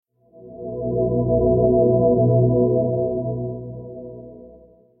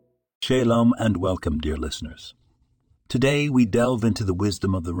Shalom and welcome, dear listeners. Today we delve into the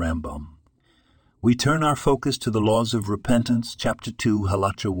wisdom of the Rambam. We turn our focus to the laws of repentance, chapter 2,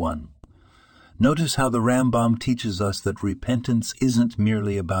 halacha 1. Notice how the Rambam teaches us that repentance isn't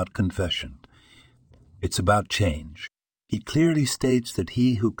merely about confession. It's about change. He clearly states that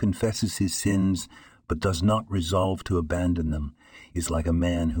he who confesses his sins but does not resolve to abandon them is like a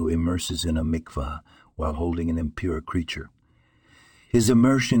man who immerses in a mikvah while holding an impure creature. His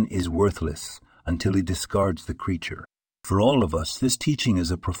immersion is worthless until he discards the creature. For all of us, this teaching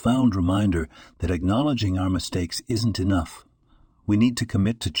is a profound reminder that acknowledging our mistakes isn't enough. We need to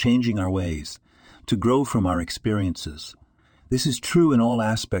commit to changing our ways, to grow from our experiences. This is true in all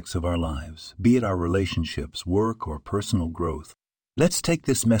aspects of our lives, be it our relationships, work, or personal growth. Let's take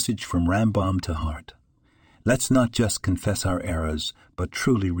this message from Rambam to heart. Let's not just confess our errors, but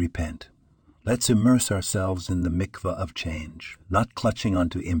truly repent. Let's immerse ourselves in the mikvah of change, not clutching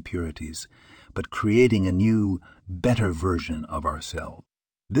onto impurities, but creating a new, better version of ourselves.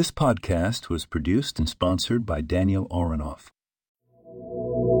 This podcast was produced and sponsored by Daniel Oronoff.